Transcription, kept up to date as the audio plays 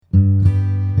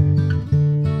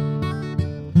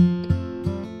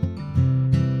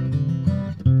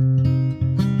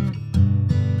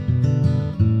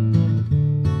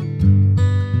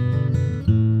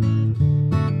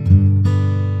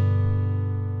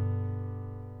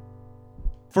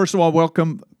First of all,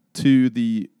 welcome to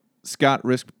the Scott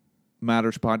Risk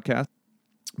Matters podcast.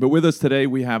 But with us today,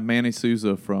 we have Manny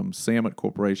Souza from Samet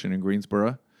Corporation in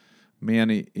Greensboro.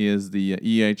 Manny is the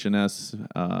EH&S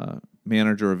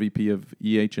manager or VP of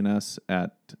EH&S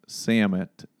at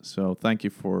Samet. So thank you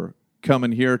for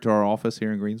coming here to our office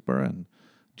here in Greensboro and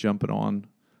jumping on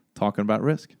talking about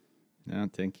risk. No,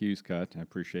 thank you, Scott. I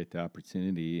appreciate the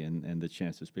opportunity and the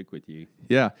chance to speak with you.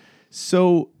 Yeah.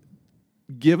 So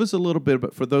give us a little bit,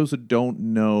 but for those who don't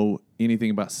know anything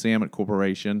about Samet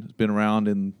Corporation, it's been around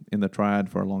in the triad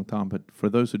for a long time, but for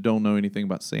those who don't know anything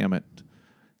about Samet,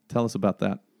 tell us about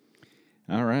that.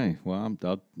 All right. Well,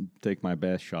 I'll take my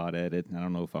best shot at it. I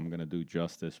don't know if I'm going to do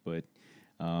justice, but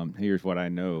here's what I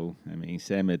know. I mean,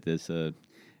 Samet is it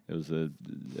was a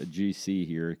GC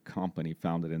here, company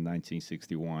founded in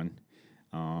 1961.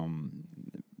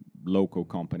 Local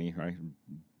company, right?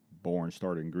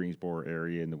 Started in Greensboro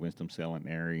area in the Winston-Salem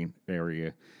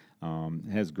area.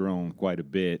 Has grown quite a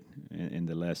bit in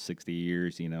the last 60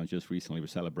 years. You know, just recently we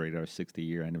celebrated our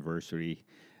 60-year anniversary.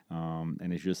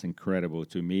 And it's just incredible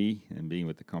to me, and being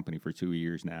with the company for 2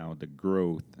 years now, the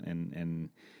growth and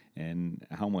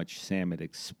how much Samet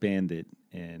expanded,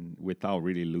 and without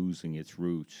really losing its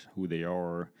roots, who they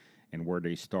are and where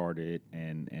they started,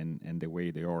 and the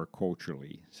way they are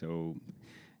culturally. So,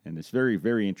 and it's very,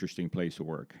 very interesting place to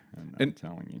work. I'm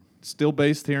telling you, Still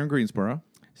based here in Greensboro,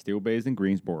 still based in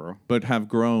Greensboro, but have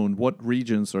grown. What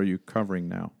regions are you covering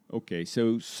now? Okay,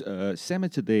 so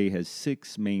Samet today has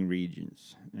 6 main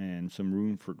regions and some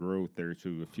room for growth there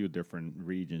to a few different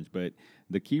regions. But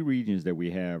the key regions that we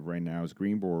have right now is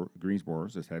Greensboro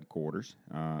as headquarters.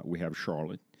 We have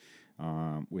Charlotte.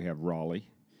 We have Raleigh.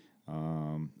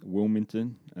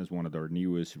 Wilmington as one of our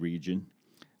newest region.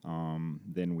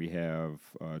 Then we have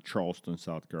Charleston,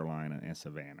 South Carolina, and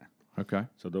Savannah. Okay.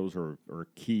 So those are our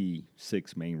key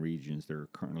 6 main regions that are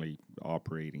currently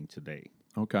operating today.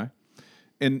 Okay.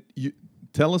 And you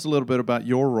tell us a little bit about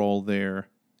your role there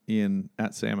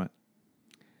at Samet.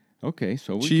 Okay,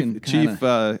 so we Chief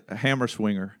hammer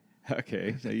swinger.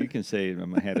 Okay, so you can say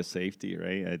I'm a head of safety,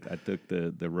 right? I took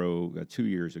the role 2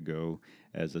 years ago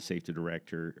as a safety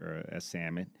director at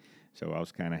Samet. So I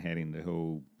was kind of heading the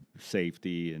whole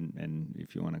safety and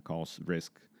if you want to call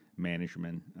risk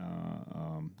management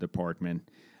department.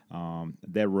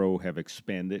 That role have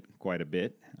expanded quite a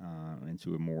bit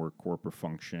into a more corporate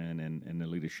function and the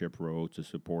leadership role to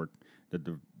support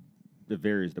the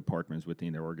various departments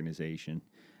within the organization.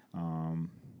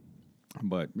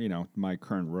 But, you know, my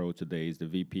current role today is the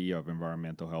VP of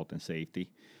Environmental Health and Safety.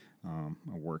 I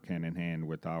work hand in hand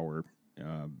with our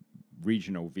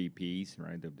regional VPs,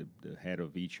 right, the head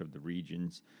of each of the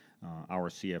regions, our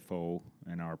CFO,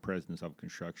 and our presidents of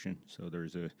construction. So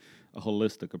there's a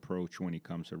holistic approach when it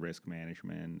comes to risk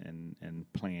management and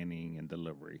planning and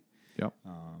delivery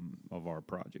of our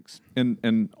projects.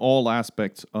 And all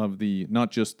aspects of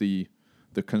not just the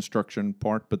construction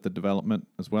part, but the development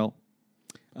as well?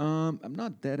 I'm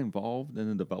not that involved in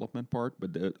the development part, but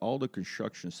all the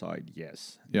construction side,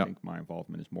 yes. Yep. I think my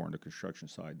involvement is more on the construction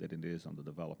side than it is on the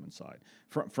development side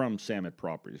from Samet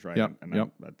Properties, right? Yep. And Yep.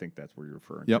 I think that's where you're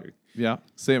referring Yep. to. Yeah.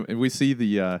 Same. We see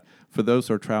for those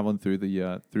who are traveling through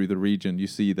the region, you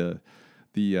see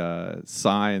the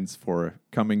signs for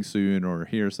coming soon, or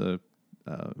here's a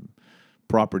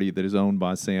property that is owned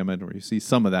by Samet, or you see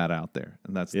some of that out there,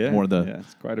 and that's more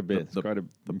it's quite a bit. It's quite a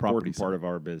important part of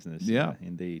our business. Yeah,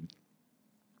 indeed.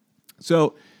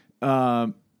 So,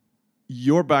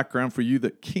 your background, for you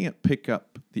that can't pick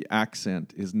up the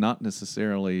accent, is not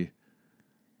necessarily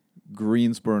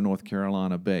Greensboro, North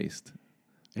Carolina based.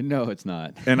 No, it's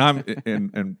not. And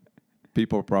and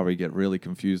people probably get really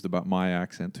confused about my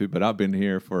accent too. But I've been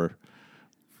here for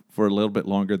a little bit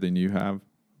longer than you have,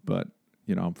 but.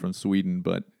 You know, I'm from Sweden,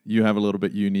 but you have a little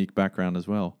bit unique background as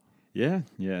well. Yeah.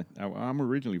 I'm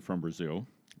originally from Brazil,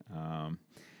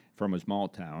 from a small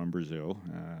town in Brazil.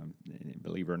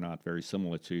 Believe it or not, very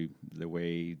similar to the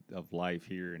way of life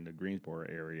here in the Greensboro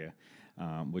area,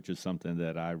 which is something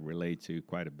that I relate to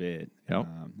quite a bit. Yep.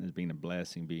 It's been a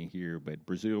blessing being here, but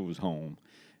Brazil was home.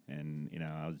 And, you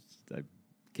know, I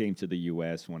came to the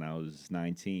U.S. when I was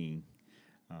 19.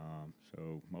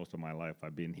 So most of my life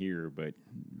I've been here, but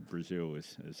Brazil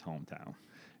is hometown.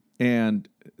 And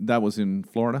that was in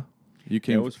Florida? You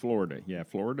came? It was Florida. Yeah,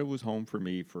 Florida was home for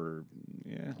me for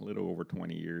a little over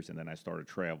 20 years, and then I started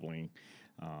traveling.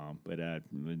 But I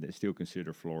still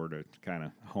consider Florida kind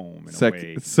of home in a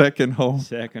way. Second home?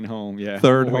 Second home, yeah.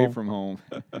 Third away home? from home.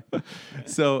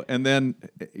 So, and then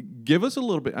give us a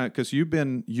little bit, because you've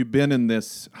been in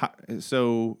this,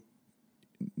 so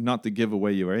not to give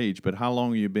away your age, but how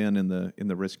long have you been in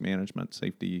the risk management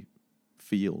safety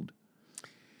field?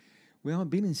 Well, I've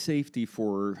been in safety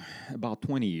for about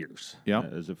 20 years Yeah.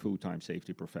 as a full-time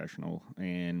safety professional,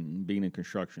 and being in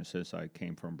construction since I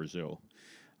came from Brazil.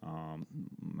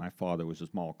 My father was a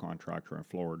small contractor in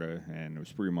Florida, and it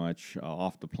was pretty much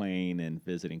off the plane and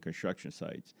visiting construction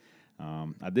sites.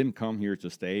 I didn't come here to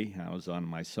stay. I was on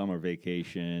my summer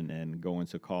vacation and going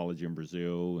to college in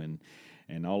Brazil, and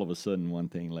all of a sudden one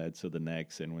thing led to the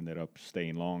next, and we ended up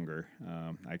staying longer.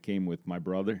 I came with my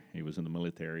brother. He was in the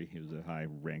military. He was a high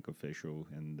rank official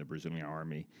in the Brazilian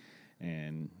army,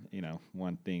 and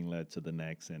one thing led to the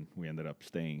next, and we ended up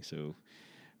staying. So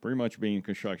pretty much being in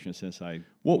construction since I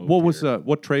What moved was here.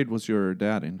 what trade was your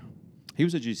dad in? He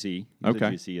was a GC. He was Okay.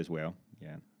 a GC as well.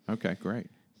 Yeah. Okay, great.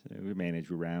 So we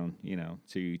managed around,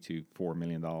 $2 to $4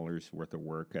 million worth of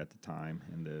work at the time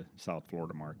in the South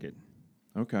Florida market.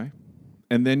 Okay.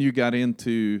 And then you got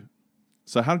into,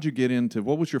 so how did you get into,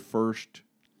 what was your first,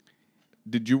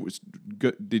 did you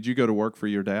go to work for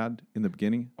your dad in the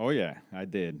beginning? Oh yeah, I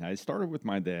did. I started with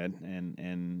my dad,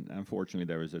 and unfortunately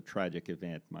there was a tragic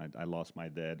event. I lost my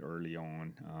dad early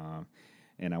on,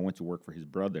 and I went to work for his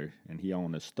brother, and he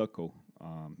owned a stucco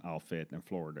outfit in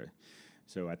Florida.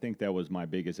 So I think that was my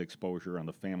biggest exposure on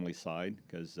the family side,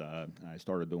 because I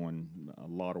started doing a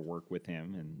lot of work with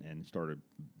him and started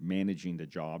managing the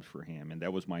jobs for him. And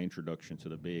that was my introduction to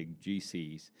the big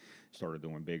GCs, started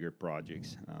doing bigger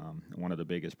projects. One of the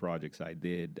biggest projects I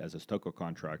did as a stucco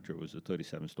contractor was a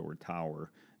 37-story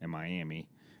tower in Miami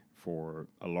for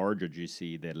a larger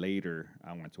GC that later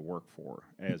I went to work for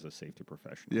as a safety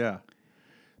professional. Yeah.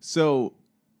 So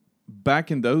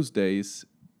back in those days,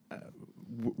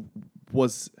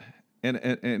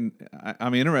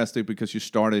 I'm interested because you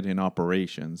started in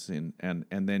operations and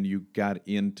then you got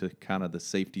into kind of the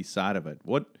safety side of it.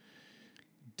 What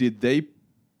did they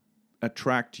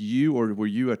attract you, or were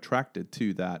you attracted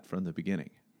to that from the beginning?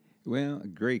 Well,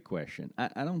 great question.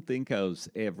 I don't think I was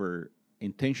ever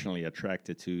intentionally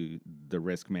attracted to the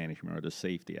risk management or the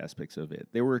safety aspects of it.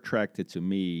 They were attracted to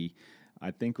me. I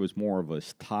think it was more of a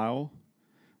style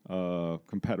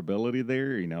compatibility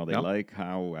there. They Yep. like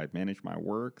how I manage my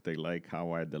work. They like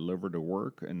how I deliver the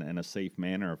work in a safe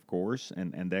manner, of course.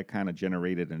 And that kind of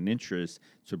generated an interest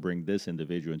to bring this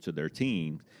individual into their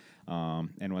team.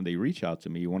 And when they reached out to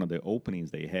me, one of the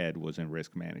openings they had was in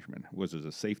risk management, was as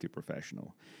a safety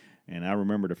professional. And I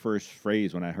remember the first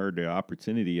phrase when I heard the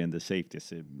opportunity in the safety, I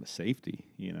said, safety?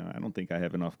 I don't think I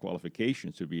have enough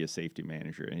qualifications to be a safety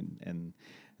manager. And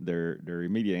their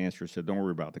immediate answer said, don't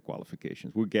worry about the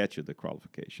qualifications. We'll get you the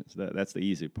qualifications. That's the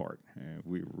easy part.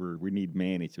 We need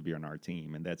Manny to be on our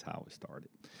team, and that's how it started.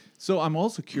 So I'm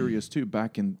also curious too.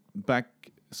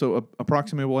 So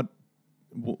approximately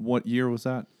what year was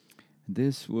that?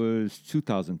 This was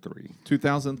 2003.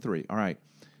 2003. All right.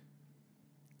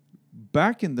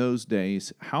 Back in those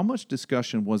days, how much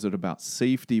discussion was it about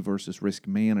safety versus risk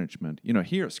management?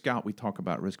 Here at Scout, we talk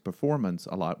about risk performance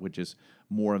a lot, which is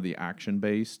more of the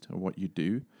action-based or what you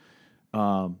do.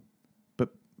 But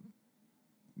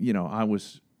I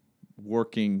was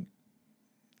working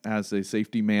as a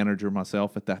safety manager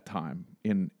myself at that time.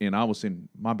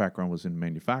 My background was in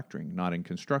manufacturing, not in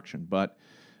construction. But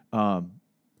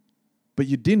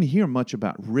you didn't hear much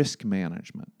about risk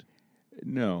management.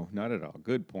 No, not at all.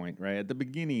 Good point, right? At the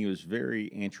beginning, it was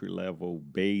very entry-level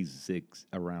basics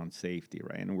around safety,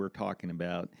 right? And we're talking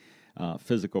about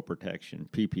physical protection,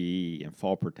 PPE, and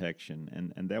fall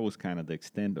protection, and that was kind of the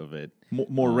extent of it.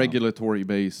 More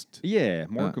regulatory-based. Yeah,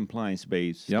 more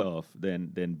compliance-based Yep. stuff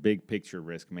than big picture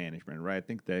risk management, right? I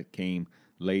think that came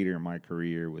later in my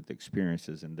career with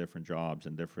experiences in different jobs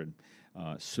and different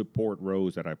support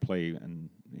roles that I play in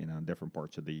different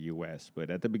parts of the U.S. But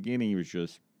at the beginning, it was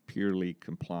just purely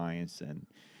compliance and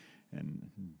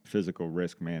physical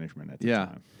risk management at the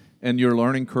time. And your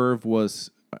learning curve was,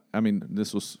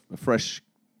 this was a fresh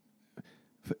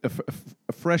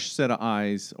set of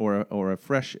eyes or a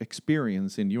fresh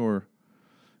experience in your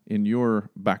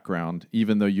background,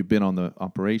 even though you've been on the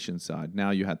operations side.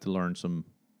 Now you had to learn some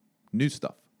new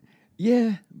stuff.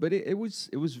 Yeah, but it was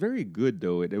very good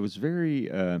though. It was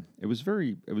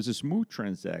a smooth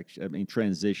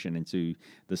transition into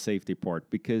the safety part,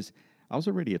 because I was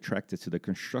already attracted to the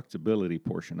constructability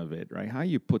portion of it, right? How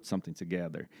you put something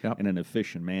together in an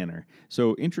efficient manner.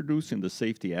 So introducing the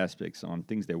safety aspects on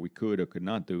things that we could or could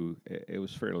not do, it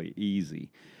was fairly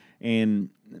easy. And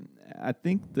I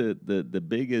think the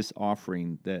biggest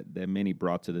offering that many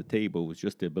brought to the table was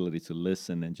just the ability to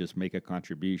listen and just make a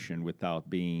contribution without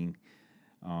being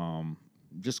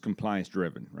just compliance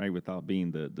driven, right? Without being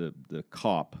the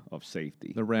cop of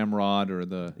safety. The ramrod or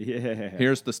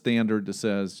here's the standard that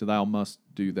says thou must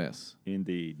do this.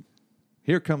 Indeed.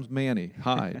 Here comes Manny.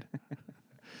 Hide.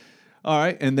 All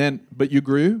right, and then, but you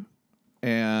grew,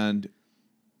 and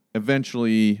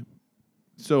eventually.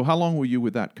 So, how long were you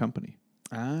with that company?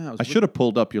 I should have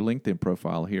pulled up your LinkedIn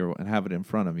profile here and have it in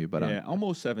front of me, but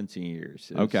almost 17 years.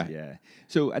 Okay. Yeah.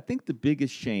 So I think the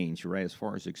biggest change, right, as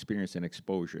far as experience and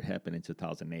exposure, happened in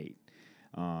 2008.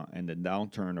 And the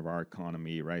downturn of our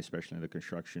economy, right, especially in the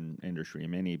construction industry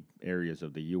in many areas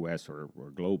of the U.S. or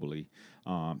globally,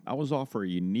 I was offered a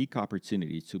unique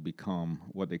opportunity to become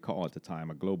what they call at the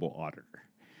time a global auditor.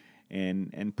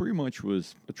 And pretty much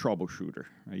was a troubleshooter.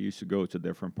 I used to go to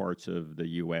different parts of the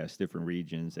U.S., different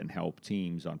regions, and help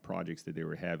teams on projects that they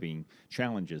were having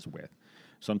challenges with.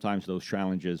 Sometimes those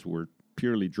challenges were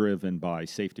purely driven by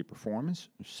safety performance.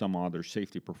 Some other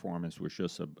safety performance was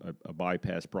just a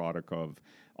bypass product of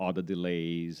all the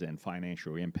delays and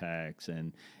financial impacts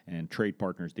and trade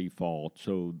partners default.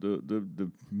 So the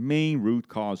main root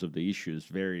cause of the issues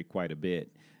varied quite a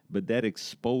bit. But that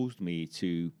exposed me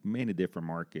to many different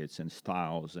markets and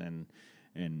styles and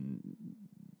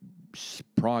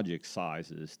project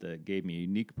sizes that gave me a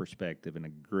unique perspective and a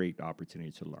great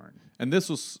opportunity to learn. And this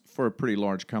was for a pretty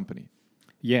large company.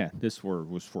 Yeah, this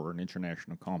was for an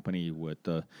international company with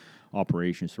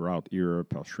operations throughout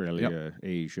Europe, Australia,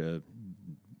 Asia,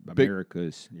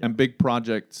 Americas. And big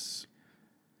projects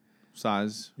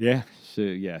size. Yeah,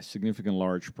 significant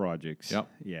large projects. Yep.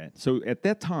 Yeah. So at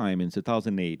that time in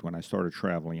 2008, when I started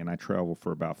traveling, and I traveled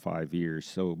for about 5 years,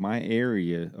 so my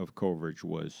area of coverage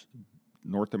was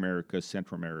North America,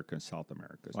 Central America, and South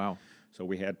America. Wow. So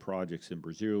we had projects in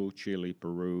Brazil, Chile,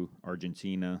 Peru,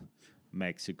 Argentina,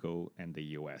 Mexico, and the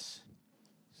U.S.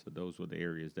 So those were the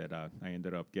areas that I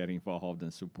ended up getting involved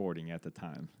in supporting at the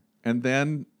time. And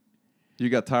then you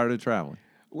got tired of traveling.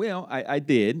 Well, I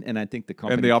did, and I think the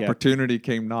company and the opportunity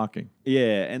came knocking.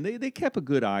 Yeah, and they kept a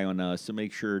good eye on us to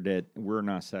make sure that we're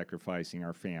not sacrificing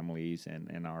our families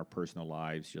and our personal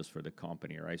lives just for the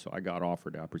company, right? So I got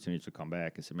offered the opportunity to come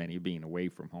back and said, man, you're being away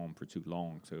from home for too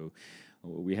long, so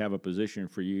we have a position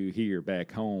for you here back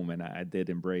home, and I did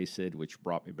embrace it, which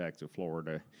brought me back to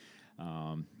Florida.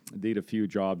 Did a few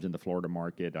jobs in the Florida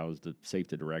market. I was the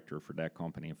safety director for that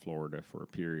company in Florida for a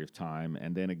period of time,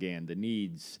 and then again, the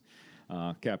needs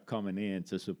kept coming in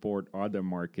to support other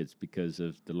markets because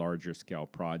of the larger scale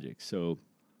projects. So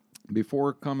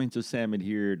before coming to Summit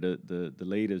here, the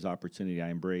latest opportunity I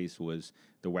embraced was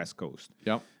the West Coast.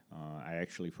 Yep. I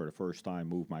actually, for the first time,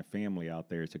 moved my family out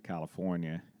there to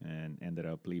California and ended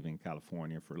up leaving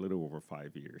California for a little over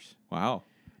 5 years. Wow.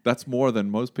 That's more than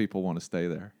most people want to stay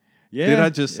there. Yeah, did I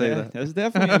just say that? That's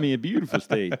definitely, a beautiful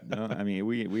state.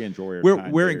 We enjoy our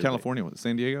time Where there, in California?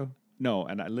 San Diego? No,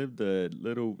 and I lived a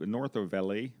little north of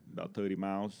LA, about 30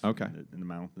 miles. Okay. In the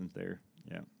mountains there.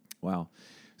 Yeah. Wow.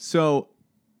 So,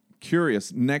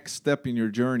 curious, next step in your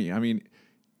journey. I mean,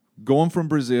 going from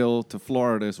Brazil to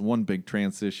Florida is one big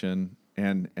transition,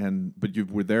 but you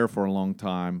were there for a long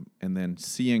time, and then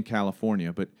seeing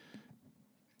California. But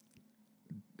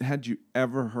had you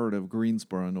ever heard of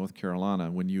Greensboro, North Carolina,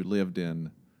 when you lived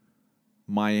in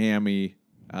Miami,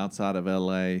 outside of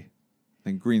LA,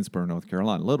 and Greensboro, North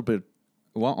Carolina? A little bit.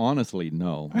 Well, honestly,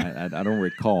 no. I don't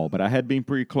recall, but I had been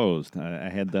pretty close. I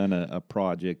had done a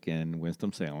project in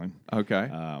Winston-Salem. Okay.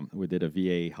 We did a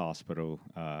VA hospital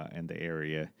in the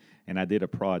area, and I did a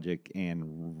project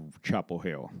in Chapel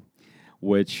Hill,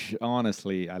 which,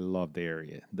 honestly, I love the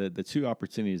area. The two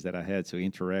opportunities that I had to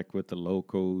interact with the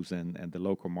locals and the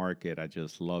local market, I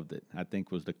just loved it. I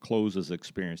think was the closest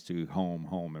experience to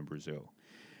home in Brazil.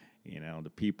 You know, the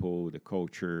people, the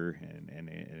culture, and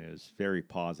it was a very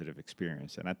positive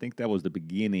experience. And I think that was the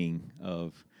beginning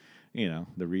of,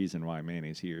 the reason why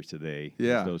Manny's here today.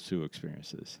 Yeah. Those two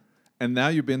experiences. And now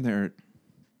you've been there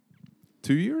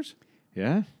 2 years?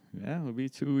 Yeah, it'll be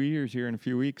 2 years here in a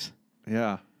few weeks.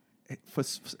 Yeah.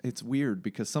 It's weird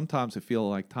because sometimes I feel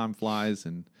like time flies,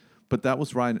 but that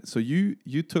was right. So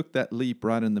you took that leap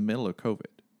right in the middle of COVID.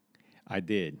 I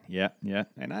did, yeah.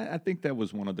 And I think that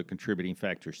was one of the contributing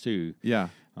factors, too. Yeah.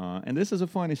 And this is a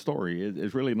funny story.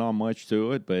 It's really not much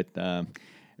to it, but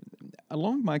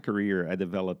along my career, I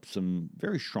developed some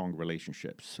very strong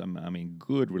relationships.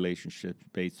 Good relationships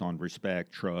based on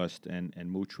respect, trust, and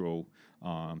mutual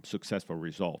successful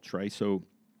results, right? So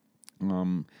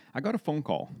I got a phone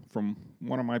call from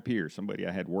one of my peers, somebody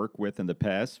I had worked with in the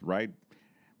past, right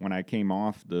when I came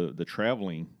off the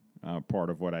traveling part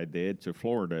of what I did to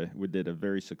Florida. We did a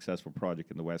very successful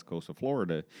project in the west coast of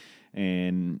Florida,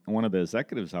 and one of the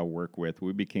executives I work with,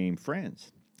 we became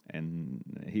friends. And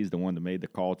he's the one that made the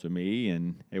call to me,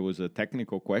 and it was a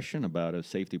technical question about a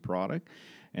safety product,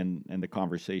 and the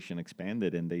conversation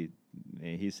expanded, and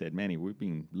he said, Manny, we've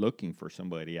been looking for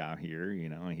somebody out here,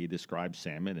 and he described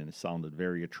Samet, and it sounded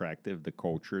very attractive, the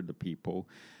culture, the people,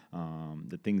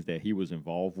 the things that he was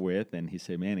involved with, and he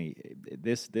said, Manny,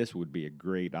 this would be a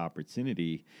great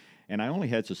opportunity. And I only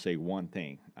had to say one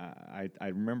thing. I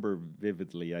remember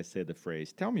vividly, I said the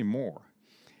phrase, tell me more.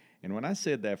 And when I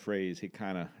said that phrase, he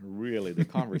kind of really, the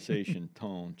conversation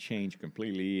tone changed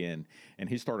completely. And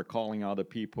he started calling other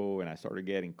people, and I started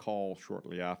getting calls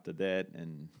shortly after that.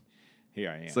 And here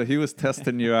I am. So he was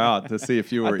testing you out to see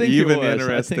if you were interested.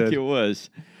 I think it was.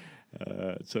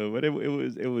 But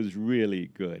it was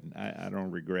really good. I don't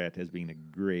regret. It has been a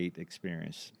great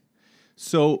experience.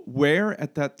 So where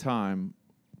at that time,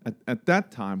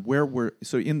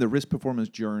 so in the risk performance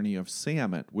journey of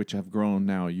Samet, which have grown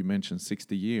now, you mentioned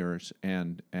 60 years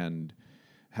and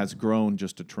has grown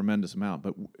just a tremendous amount.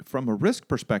 But from a risk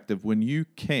perspective, when you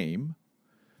came,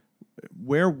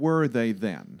 where were they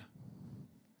then?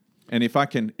 And if I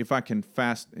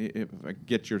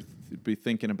get your be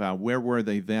thinking about where were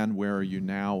they then, where are you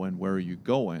now, and where are you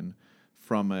going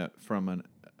from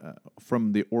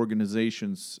the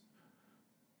organization's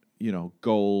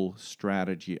goal,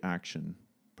 strategy, action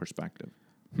perspective?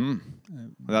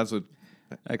 That's a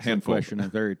excellent question, a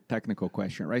very technical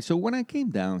question, right? So when I came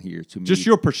down here to meet, just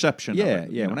your perception. Yeah, of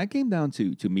it, yeah. When I came down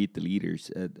to meet the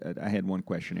leaders, I had one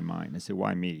question in mind. I said,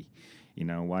 "Why me?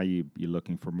 Why you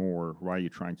looking for more? Why are you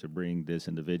trying to bring this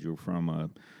individual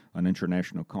from an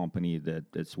international company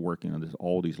that's working on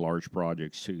all these large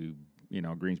projects to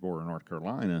Greensboro, North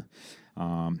Carolina?"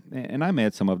 And I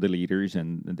met some of the leaders,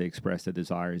 and they expressed the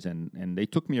desires, and they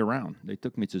took me around. They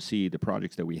took me to see the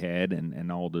projects that we had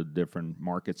and all the different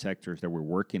market sectors that we're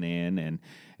working in,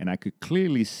 and I could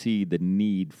clearly see the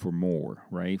need for more,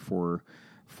 right? For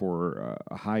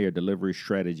a higher delivery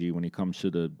strategy when it comes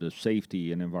to the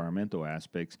safety and environmental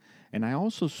aspects. And I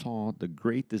also saw the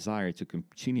great desire to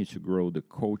continue to grow the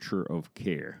culture of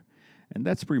care. And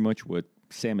that's pretty much what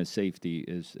Samet Safety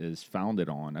is founded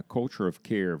on, a culture of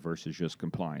care versus just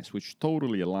compliance, which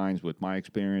totally aligns with my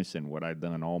experience and what I've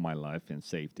done all my life in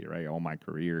safety, right? All my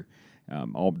career,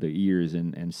 all the years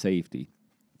in safety.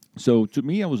 So to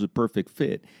me, I was a perfect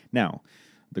fit. Now,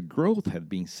 the growth had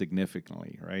been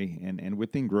significantly, right? And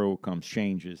within growth comes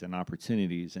changes and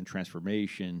opportunities and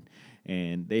transformation.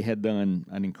 And they had done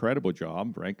an incredible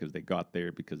job, right? Because they got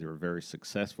there because they were very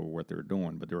successful with what they were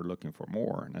doing, but they were looking for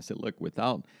more. And I said, look,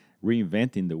 without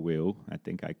reinventing the wheel, I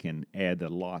think I can add a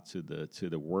lot to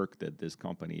the work that this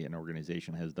company and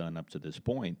organization has done up to this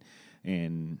point.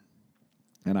 And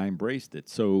I embraced it.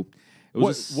 So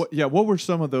what were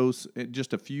some of those,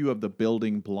 just a few of the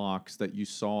building blocks that you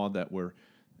saw that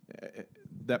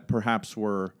perhaps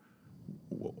were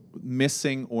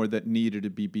missing or that needed to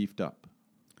be beefed up?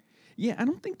 Yeah, I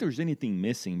don't think there's anything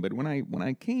missing, but when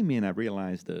I came in, I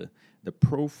realized the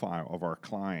profile of our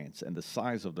clients and the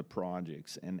size of the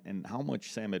projects and how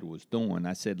much Samet was doing.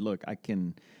 I said, look, I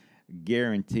can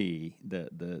guarantee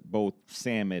that both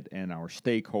Samet and our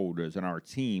stakeholders and our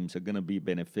teams are going to be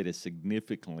benefited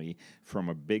significantly from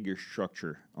a bigger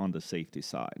structure on the safety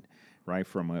side, right?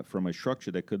 From a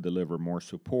structure that could deliver more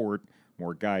support,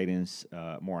 more guidance,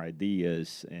 more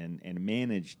ideas, and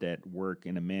manage that work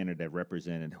in a manner that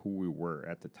represented who we were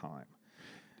at the time.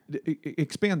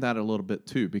 Expand that a little bit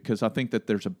too, because I think that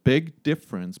there's a big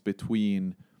difference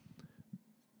between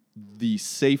the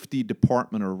safety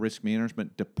department or risk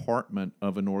management department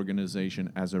of an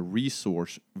organization as a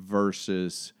resource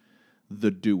versus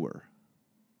the doer.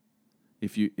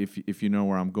 If you know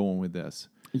where I'm going with this.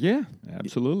 Yeah,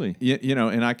 absolutely.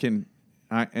 And I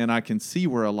can see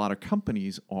where a lot of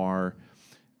companies are.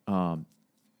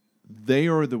 They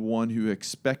are the one who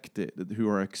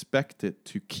are expected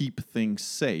to keep things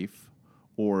safe,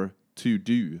 or to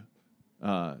do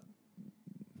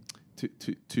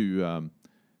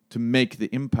to make the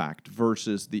impact,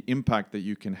 versus the impact that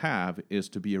you can have is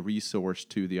to be a resource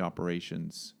to the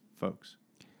operations folks.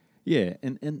 Yeah,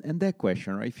 and that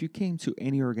question, right? If you came to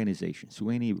any organization, to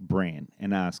any brand,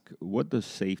 and ask, what does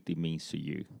safety means to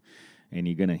you? And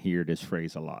you're going to hear this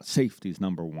phrase a lot. Safety is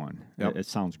number one. Yep. It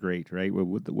sounds great, right? Well,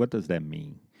 what does that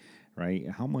mean, right?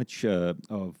 How much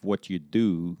of what you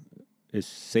do is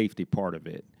safety part of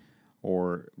it?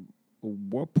 Or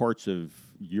what parts of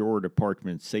your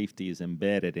department's safety is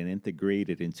embedded and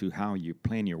integrated into how you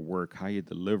plan your work, how you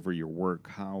deliver your work,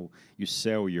 how you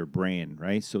sell your brand,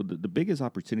 right? So the biggest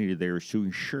opportunity there is to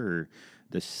ensure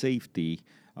the safety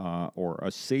or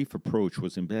a safe approach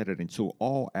was embedded into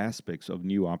all aspects of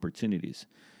new opportunities.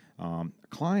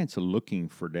 Clients are looking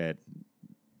for that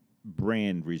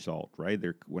brand result, right?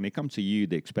 When they come to you,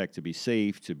 they expect to be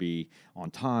safe, to be on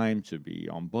time, to be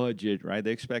on budget, right?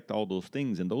 They expect all those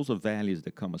things, and those are values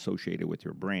that come associated with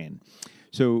your brand.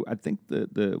 So I think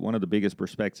the one of the biggest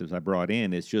perspectives I brought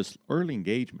in is just early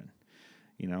engagement.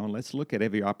 Let's look at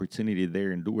every opportunity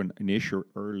there and do an initial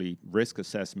early risk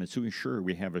assessment to ensure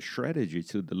we have a strategy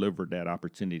to deliver that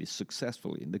opportunity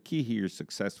successfully. And the key here is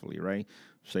successfully, right?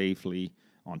 Safely,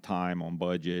 on time, on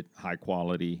budget, high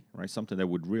quality, right? Something that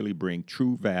would really bring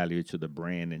true value to the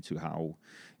brand and to how,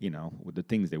 with the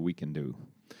things that we can do.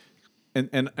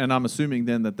 And I'm assuming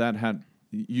then that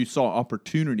you saw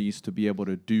opportunities to be able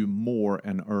to do more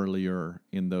and earlier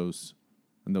in those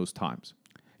times.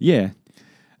 Yeah.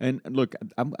 And look,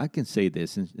 I can say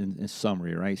this in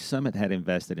summary, right? Summit had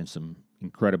invested in some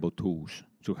incredible tools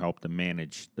to help them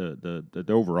manage the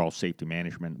overall safety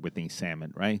management within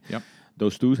Summit, right? Yep.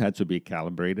 Those tools had to be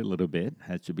calibrated a little bit,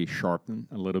 had to be sharpened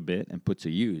a little bit, and put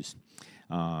to use.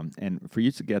 And for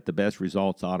you to get the best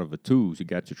results out of a tool, you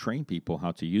got to train people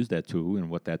how to use that tool and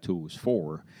what that tool is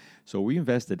for. So we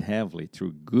invested heavily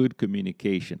through good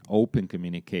communication, open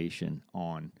communication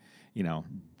on,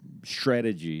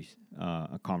 strategies,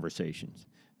 conversations.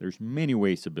 There's many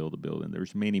ways to build a building.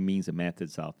 There's many means and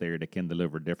methods out there that can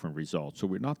deliver different results. So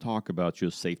we're not talking about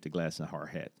just safety glass and hard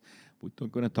hat. We're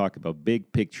going to talk about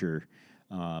big picture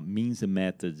means and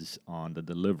methods on the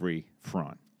delivery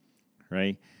front,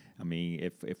 right? I mean,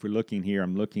 if we're looking here,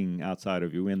 I'm looking outside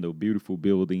of your window, beautiful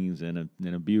buildings and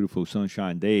a beautiful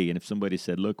sunshine day. And if somebody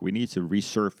said, look, we need to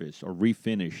resurface or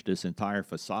refinish this entire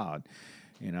facade,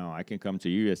 I can come to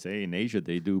USA. In Asia,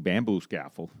 they do bamboo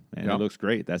scaffold, and It looks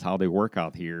great. That's how they work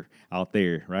out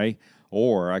there, right?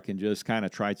 Or I can just kind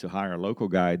of try to hire a local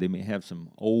guy. They may have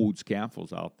some old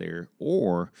scaffolds out there,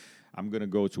 or I'm going to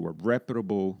go to a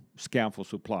reputable scaffold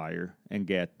supplier and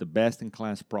get the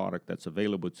best-in-class product that's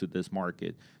available to this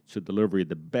market to deliver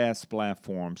the best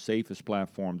platform, safest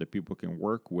platform that people can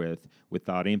work with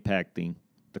without impacting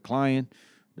the client,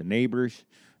 the neighbors,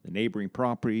 the neighboring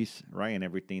properties, right, and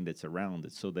everything that's around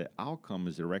it. So the outcome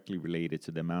is directly related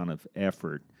to the amount of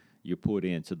effort you put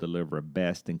in to deliver a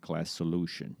best-in-class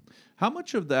solution. How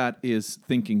much of that is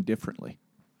thinking differently?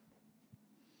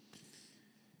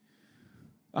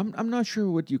 I'm not sure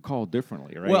what you call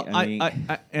differently, right? Well,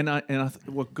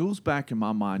 what goes back in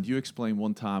my mind, you explained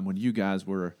one time when you guys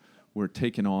were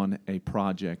taking on a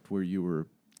project where you were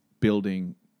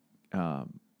building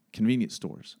convenience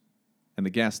stores and the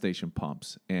gas station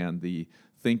pumps, and the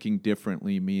thinking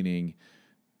differently, meaning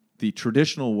the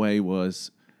traditional way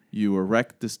was you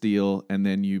erect the steel and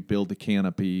then you build the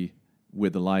canopy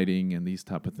with the lighting and these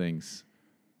type of things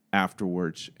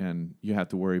afterwards, and you have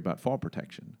to worry about fall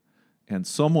protection. And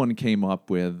someone came up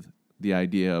with the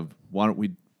idea of why don't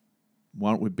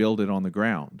we build it on the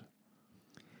ground,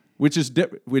 which is a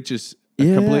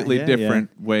completely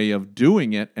different way of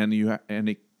doing it,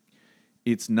 and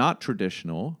it's not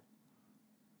traditional.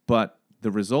 But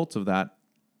the results of that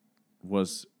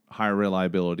was higher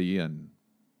reliability and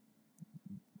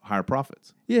higher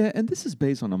profits. Yeah, and this is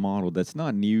based on a model that's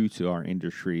not new to our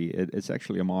industry. It's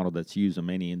actually a model that's used in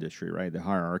many industry, right? The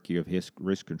hierarchy of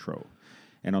risk control.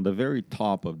 And on the very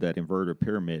top of that inverted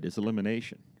pyramid is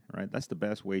elimination, right? That's the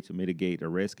best way to mitigate a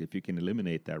risk if you can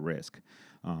eliminate that risk.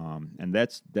 And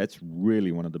that's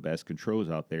really one of the best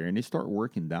controls out there. And they start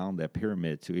working down that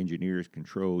pyramid to engineers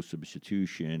controls,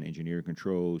 substitution, engineer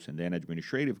controls, and then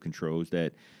administrative controls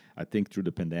that I think through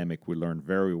the pandemic we learned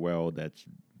very well that's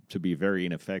to be very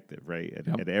ineffective, right?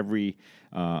 At every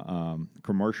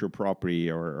commercial property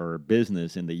or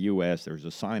business in the U.S., there's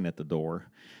a sign at the door,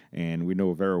 and we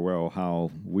know very well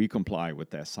how we comply with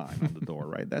that sign on the door,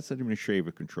 right? That's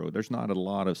administrative control. There's not a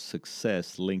lot of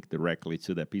success linked directly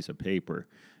to that piece of paper,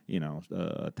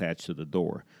 attached to the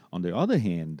door. On the other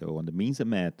hand, though, on the means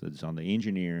and methods, on the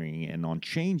engineering, and on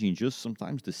changing just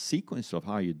sometimes the sequence of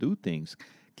how you do things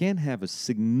can have a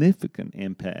significant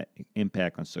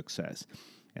impact on success.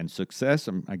 And success,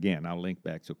 again, I'll link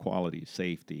back to quality,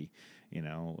 safety,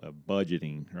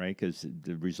 budgeting, right? Because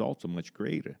the results are much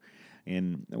greater.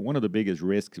 And one of the biggest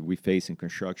risks we face in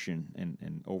construction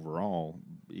and overall,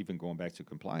 even going back to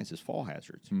compliance, is fall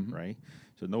hazards, right?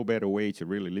 So no better way to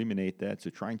really eliminate that,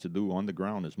 to trying to do on the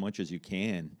ground as much as you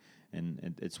can.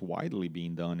 And it's widely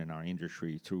being done in our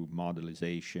industry through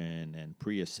modelization and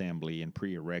pre-assembly and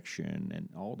pre-erection, and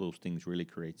all those things really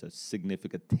creates a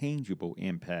significant, tangible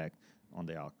impact on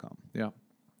the outcome. Yeah.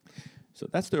 So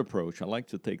that's the approach. I like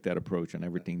to take that approach on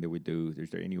everything that we do.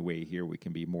 Is there any way here we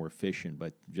can be more efficient,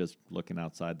 but just looking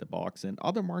outside the box? And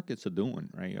other markets are doing,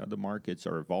 right? Other markets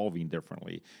are evolving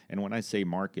differently. And when I say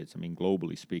markets, I mean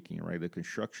globally speaking, right? The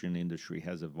construction industry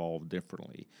has evolved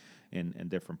differently in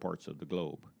different parts of the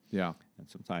globe. Yeah. And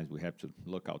sometimes we have to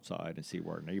look outside and see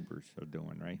what our neighbors are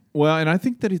doing, right? Well, and I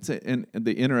think that it's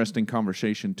the interesting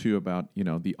conversation too about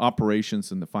the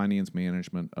operations and the finance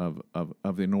management of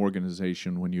an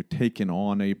organization when you're taking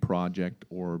on a project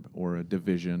or a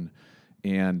division,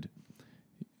 and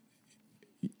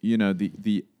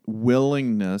the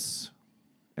willingness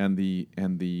and the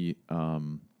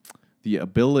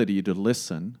ability to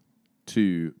listen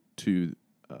to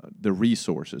the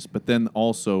resources, but then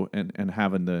also and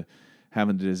having the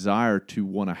desire to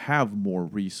want to have more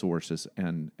resources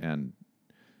and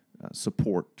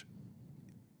support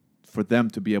for them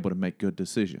to be able to make good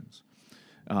decisions.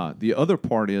 The other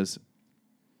part is,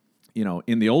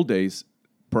 in the old days,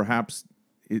 perhaps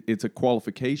it's a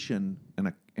qualification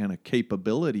and a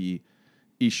capability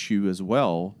issue as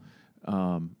well,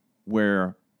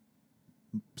 where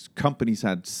companies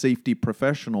had safety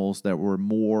professionals that were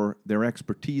more, their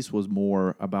expertise was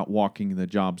more about walking the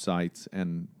job sites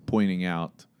and pointing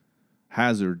out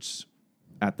hazards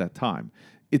at that time.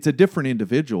 It's a different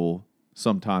individual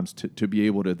sometimes to be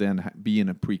able to then be in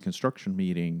a pre-construction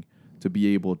meeting, to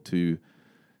be able to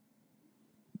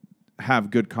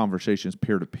have good conversations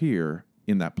peer-to-peer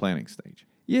in that planning stage.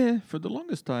 Yeah, for the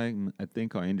longest time, I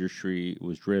think our industry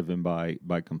was driven by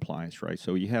compliance, right?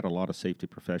 So you had a lot of safety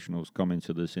professionals come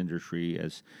into this industry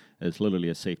as literally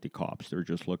as safety cops. They're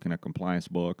just looking at compliance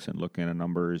books and looking at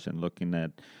numbers and looking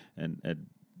at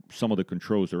some of the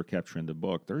controls that are captured in the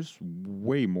book. There's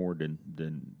way more than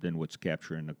what's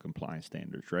captured in the compliance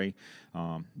standards, right?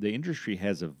 The industry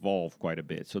has evolved quite a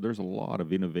bit. So there's a lot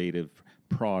of innovative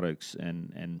products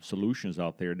and solutions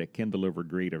out there that can deliver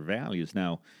greater values.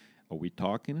 Now, are we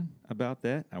talking about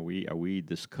that? Are we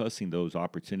discussing those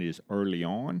opportunities early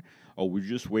on? Or we're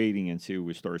just waiting until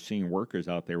we start seeing workers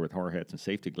out there with hard hats and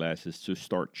safety glasses to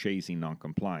start chasing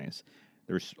non-compliance?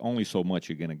 There's only so much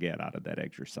you're going to get out of that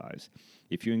exercise.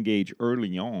 If you engage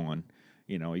early on,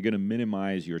 you're going to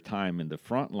minimize your time in the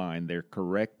front line there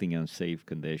correcting unsafe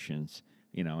conditions,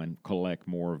 and collect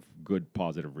more of good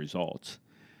positive results.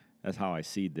 That's how I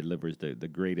see it delivers the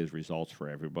greatest results for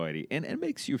everybody. And it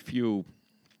makes you feel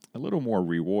a little more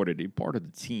rewarded. You're part of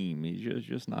the team. You're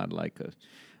just not like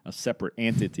a separate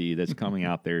entity that's coming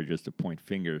out there just to point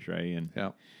fingers, right?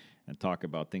 And talk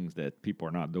about things that people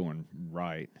are not doing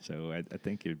right. So I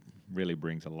think it really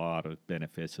brings a lot of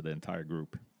benefits to the entire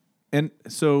group. And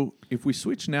so if we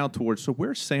switch now towards, so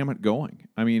where's Samet going?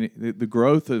 I mean, the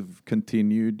growth have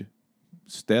continued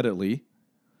steadily.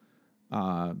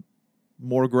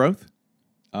 More growth?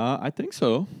 I think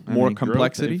so. More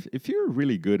complexity? Growth, if you're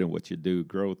really good at what you do,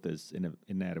 growth is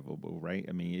inevitable, right?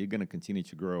 I mean, you're going to continue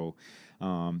to grow.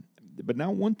 But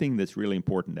now one thing that's really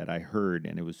important that I heard,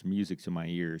 and it was music to my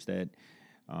ears, that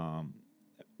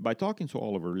by talking to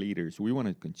all of our leaders, we want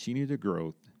to continue the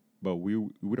growth, but we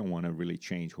don't want to really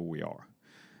change who we are.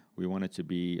 We want it to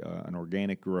be an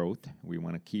organic growth. We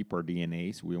want to keep our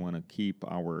DNAs. We want to keep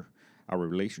our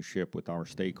relationship with our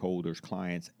stakeholders,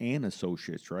 clients, and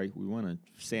associates, right? We want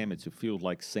Samet to feel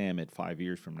like Samet 5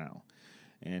 years from now.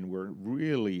 And we're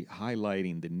really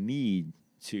highlighting the need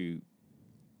to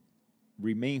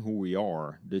remain who we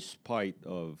are despite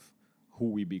of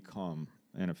who we become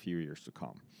in a few years to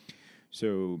come.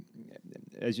 So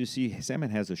as you see,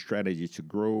 Samet has a strategy to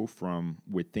grow from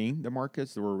within the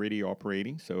markets that we're already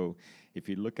operating. So if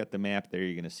you look at the map there,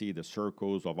 you're going to see the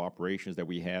circles of operations that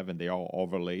we have, and they all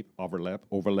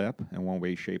overlap in one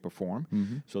way, shape, or form.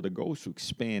 Mm-hmm. So the goal is to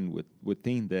expand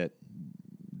within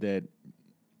that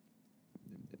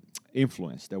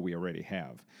influence that we already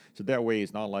have. So that way,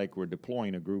 it's not like we're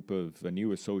deploying a group of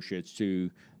new associates to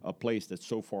a place that's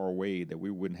so far away that we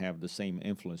wouldn't have the same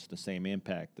influence, the same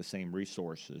impact, the same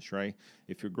resources, right?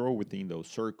 If you grow within those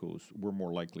circles, we're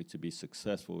more likely to be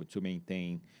successful to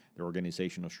maintain the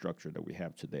organizational structure that we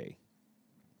have today.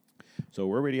 So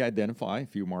we already identify a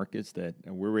few markets that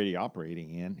we're already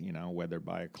operating in, whether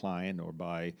by a client or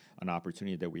by an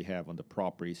opportunity that we have on the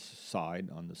property side,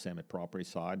 on the Samet property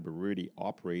side. But we're already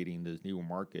operating these new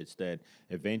markets that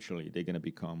eventually they're going to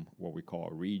become what we call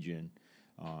a region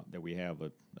that we have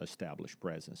an established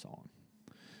presence on.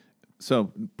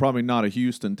 So probably not a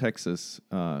Houston, Texas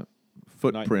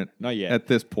footprint not yet at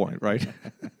this point, right?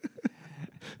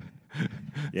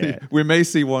 Yeah. We may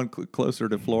see one closer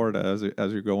to Florida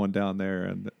as you're going down there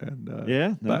and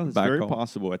Yeah, no, it's back very home.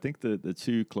 possible. I think the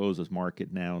two closest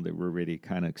market now that we're really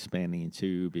kind of expanding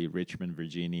into be Richmond,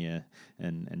 Virginia,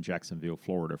 and Jacksonville,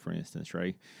 Florida, for instance,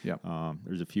 right? Yeah.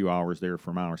 There's a few hours there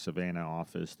from our Savannah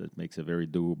office that makes it very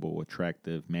doable,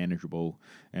 attractive, manageable,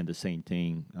 and the same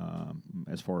thing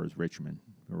as far as Richmond.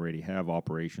 We already have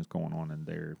operations going on in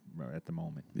there at the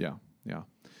moment. Yeah, yeah.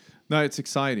 No, it's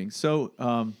exciting. So,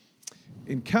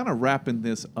 in kind of wrapping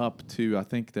this up too, I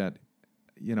think that,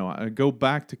 I go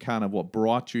back to kind of what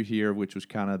brought you here, which was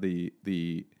kind of the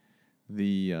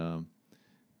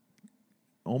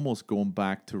almost going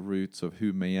back to roots of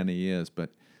who Manny is,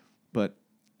 but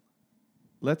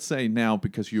let's say now,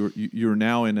 because you're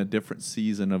now in a different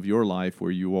season of your life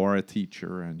where you are a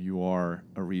teacher and you are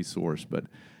a resource, but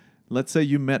let's say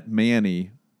you met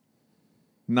Manny,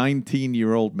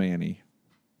 19-year-old Manny,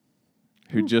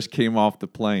 who just came off the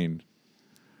plane,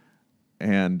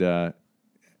 and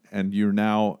you're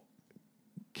now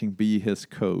can be his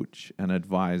coach and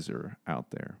advisor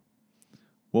out there.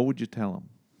 What would you tell him?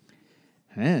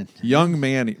 Man. Young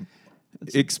Manny,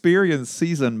 experienced,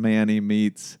 seasoned Manny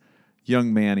meets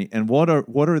young Manny, and what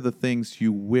are the things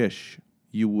you wish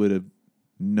you would have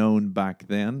known back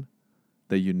then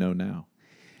that you know now?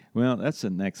 Well, that's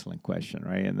an excellent question,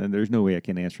 right? And then there's no way I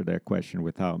can answer that question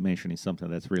without mentioning something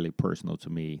that's really personal to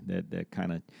me that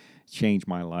kind of changed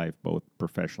my life, both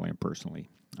professionally and personally.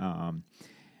 I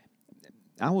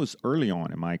was early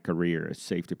on in my career as a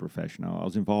safety professional. I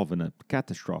was involved in a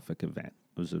catastrophic event.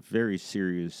 It was a very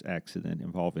serious accident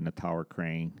involving a tower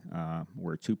crane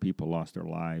where two people lost their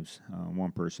lives.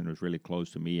 One person was really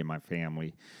close to me and my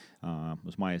family.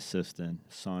 Was my assistant,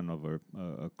 son of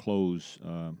a close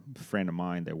friend of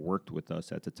mine that worked with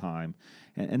us at the time.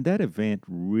 And that event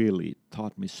really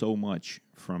taught me so much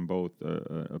from both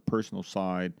a personal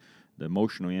side, the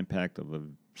emotional impact of a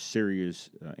serious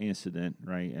incident,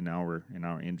 right, in our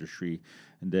industry,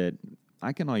 that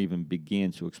I cannot even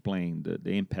begin to explain the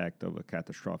impact of a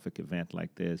catastrophic event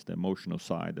like this, the emotional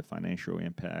side, the financial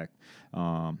impact,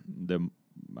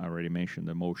 I already mentioned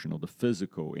the emotional, the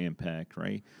physical impact,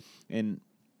 right? And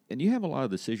you have a lot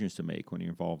of decisions to make when you're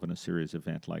involved in a serious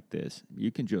event like this.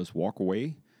 You can just walk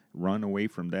away, run away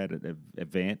from that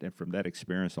event and from that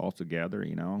experience altogether,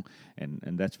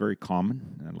 and that's very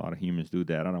common. And a lot of humans do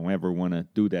that. I don't ever want to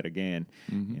do that again,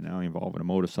 involving a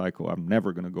motorcycle. I'm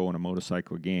never going to go on a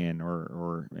motorcycle again,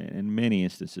 or in many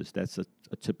instances, that's a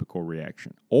typical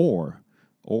reaction. Or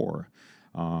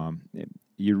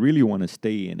you really want to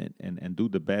stay in it and do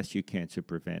the best you can to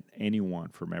prevent anyone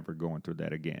from ever going through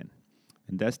that again.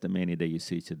 And that's the Manny that you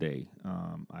see today.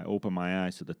 I open my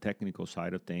eyes to the technical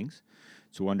side of things,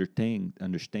 to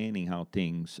understanding how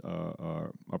things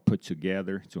are put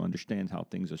together, to understand how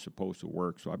things are supposed to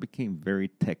work. So I became very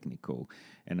technical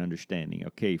and understanding,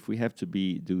 okay, if we have to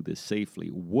do this safely,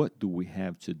 what do we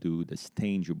have to do that's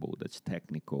tangible, that's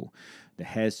technical, that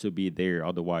has to be there,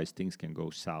 otherwise things can go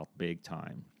south big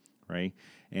time, right?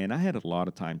 And I had a lot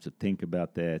of time to think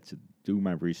about that, to do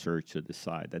my research, to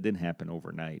decide. That didn't happen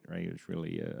overnight, right? It was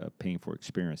really a painful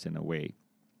experience in a way.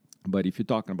 But if you're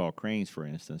talking about cranes, for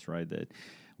instance, right, that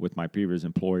with my previous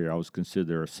employer, I was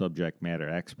considered a subject matter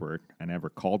expert. I never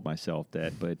called myself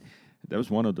that, but that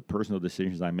was one of the personal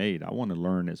decisions I made. I want to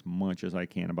learn as much as I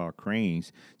can about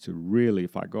cranes to really,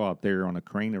 if I go out there on a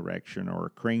crane erection or a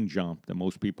crane jump that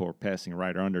most people are passing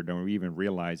right under, don't even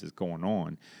realize is going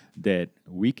on, that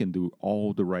we can do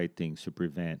all the right things to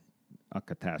prevent a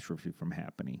catastrophe from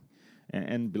happening.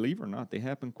 And believe it or not, they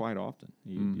happen quite often.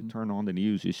 You turn on the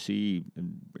news, you see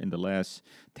in the last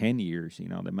 10 years,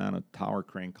 the amount of tower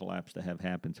crane collapse that have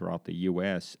happened throughout the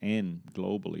U.S. and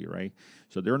globally, right?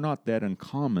 So they're not that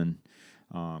uncommon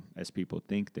as people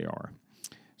think they are.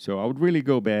 So I would really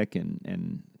go back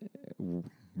and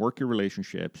work your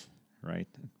relationships, right?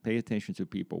 Pay attention to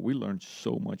people. We learn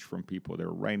so much from people that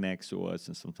are right next to us,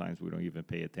 and sometimes we don't even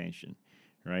pay attention.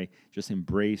 Right? Just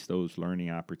embrace those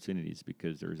learning opportunities,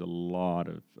 because there's a lot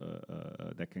of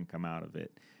that can come out of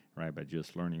it, right? By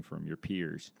just learning from your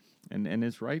peers. And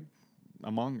it's right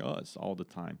among us all the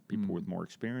time. People with more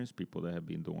experience, people that have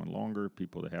been doing longer,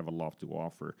 people that have a lot to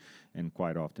offer. And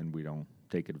quite often we don't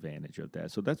take advantage of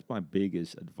that. So that's my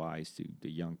biggest advice to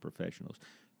the young professionals.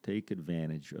 Take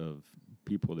advantage of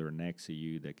people that are next to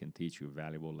you that can teach you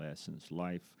valuable lessons,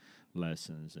 life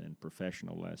lessons and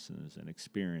professional lessons and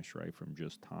experience, right, from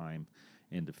just time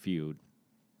in the field.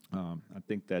 I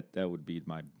think that would be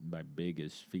my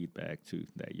biggest feedback to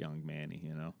that young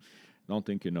Manny, Don't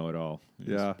think you know it all.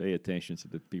 Just pay attention to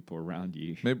the people around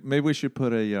you. Maybe we should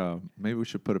put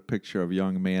a picture of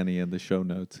young Manny in the show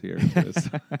notes here.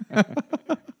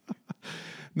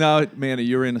 No, Manny,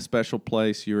 you're in a special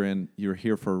place. You're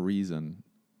here for a reason,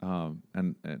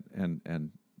 and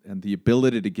the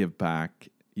ability to give back.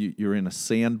 You're in a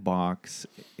sandbox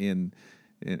in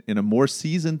a more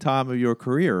seasoned time of your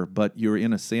career, but you're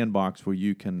in a sandbox where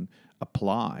you can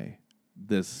apply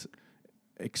this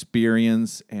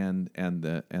experience and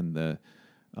the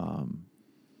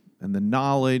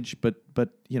knowledge. But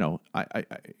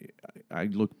I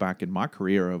look back in my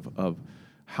career of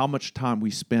how much time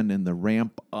we spend in the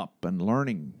ramp up and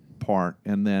learning part,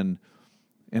 and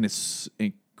it's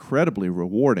incredibly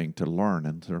rewarding to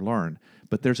learn.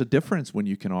 But there's a difference when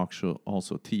you can also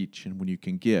teach, and when you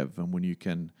can give, and when you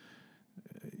can,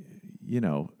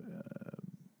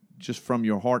 just from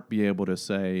your heart be able to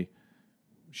say,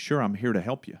 sure, I'm here to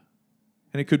help you.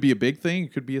 And it could be a big thing,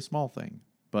 it could be a small thing.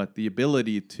 But the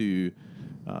ability to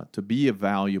be a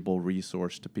valuable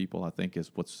resource to people, I think,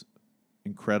 is what's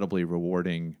incredibly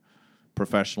rewarding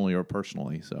professionally or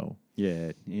personally. So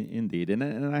yeah, indeed.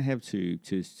 And I have to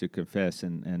confess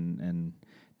and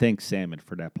thank Samet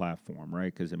for that platform,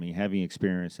 right? Because, I mean, having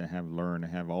experience and have learned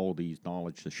and have all these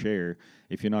knowledge to share,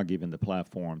 if you're not given the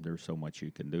platform, there's so much you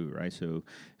can do, right? So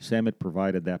Samet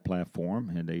provided that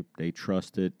platform, and they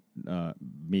trusted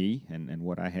me and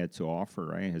what I had to offer,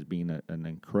 right? It has been an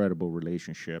incredible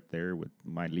relationship there with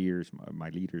my leaders,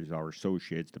 our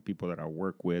associates, the people that I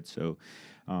work with. So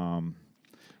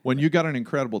when you got an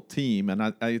incredible team,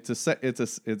 and it's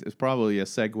probably a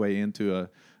segue into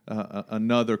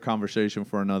another conversation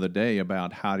for another day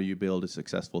about how do you build a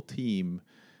successful team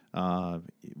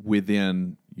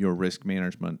within your risk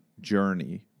management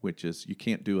journey, which is you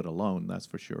can't do it alone, that's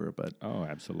for sure. But oh,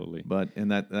 absolutely. But and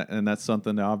that's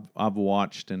something that I've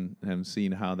watched and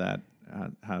seen how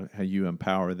how you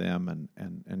empower them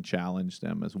and challenge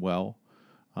them as well,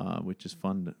 which is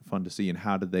fun to see. And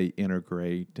how do they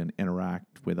integrate and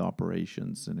interact with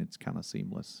operations? And it's kind of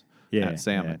seamless at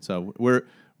Samet. Yeah. So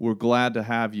we're glad to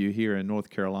have you here in North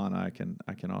Carolina.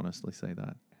 I can honestly say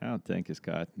that. Oh, thank you,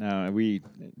 Scott. Now,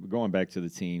 going back to the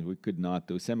team,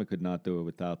 Samet could not do it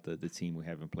without the team we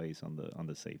have in place on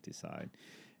the safety side.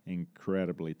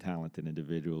 Incredibly talented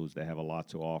individuals. They have a lot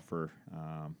to offer.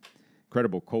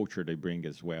 Incredible culture they bring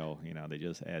as well. They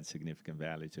just add significant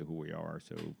value to who we are.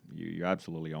 So you're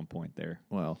absolutely on point there.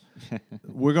 Well,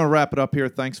 we're going to wrap it up here.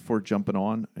 Thanks for jumping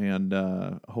on, and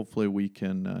hopefully we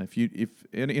can. If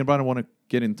anybody want to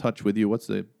get in touch with you, what's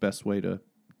the best way to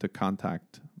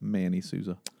contact Manny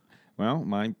Souza? Well,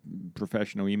 my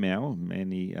professional email,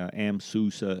 Manny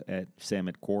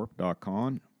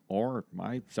amsouza@sametcorp.com, or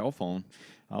my cell phone.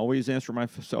 I always answer my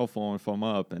cell phone if I'm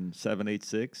up, and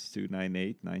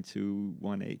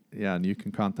 786-298-9218. Yeah, and you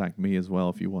can contact me as well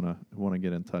if you want to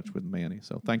get in touch with Manny.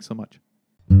 So thanks so much.